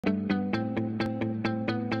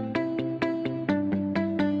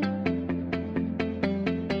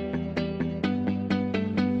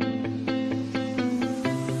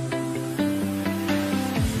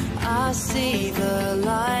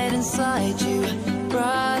you,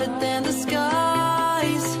 brighter than the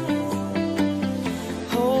skies.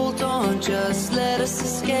 Hold on, just let us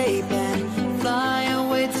escape and fly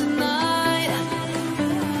away tonight.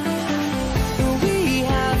 We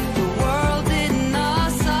have the world in our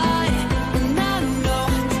sight, and I know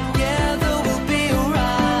together we'll be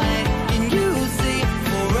alright. Can you see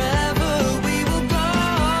forever we will go?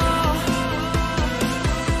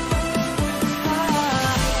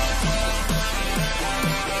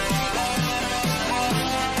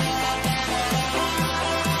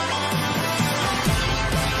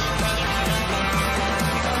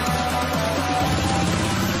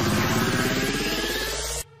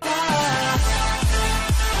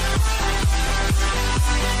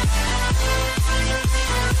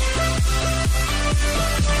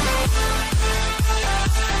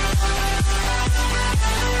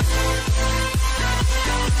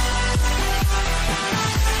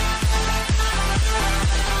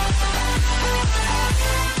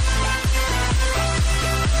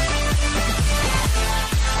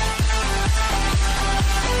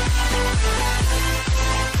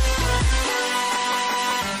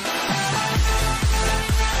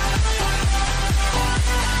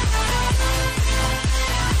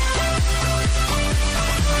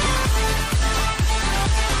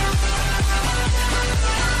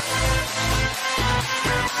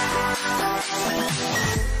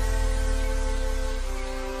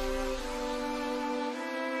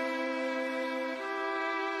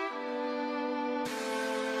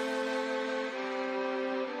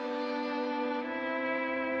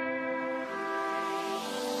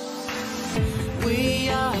 We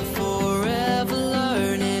are forever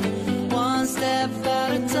learning, one step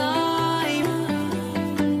at a time.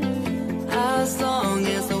 As long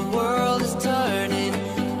as the world is turning,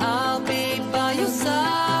 I'll be by your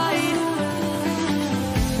side.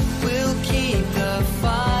 We'll keep the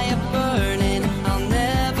fire burning, I'll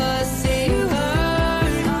never see you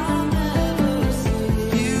hurt.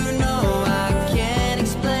 You know I can't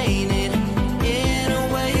explain it in a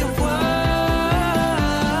way of words.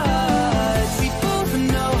 We both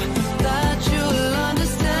know that you'll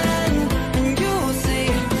understand, and you'll see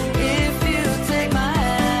if you take my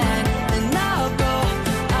hand, and I'll go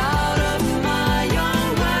out of my own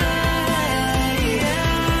way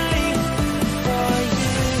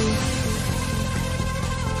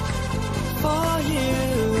for you.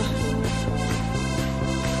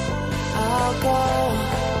 I'll go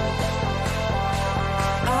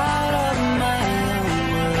out of my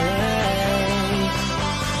own way.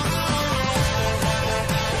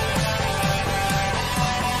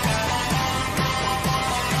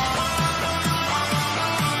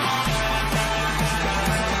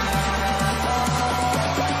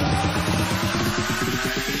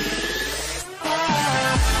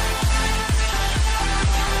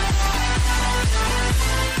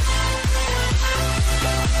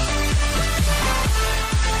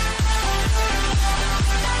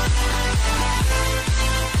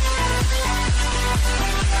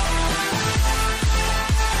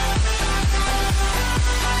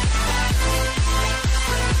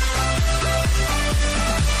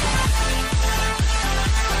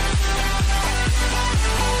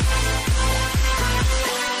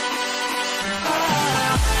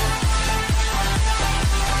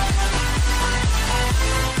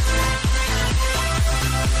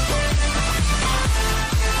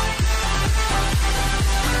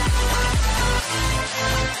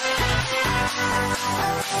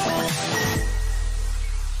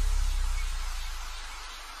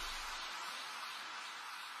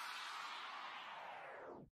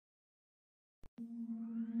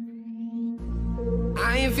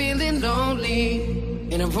 I ain't feeling lonely,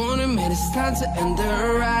 and I wanna admit it's time to end the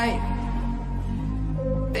ride.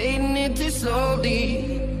 Fading it too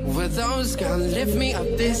slowly, with those gonna lift me up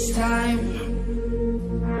this time.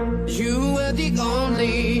 You were the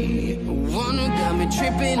only one who got me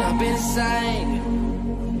tripping up inside.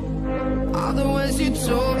 All the words you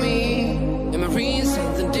told me, am I reading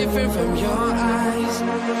something different from your eyes?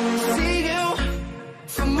 See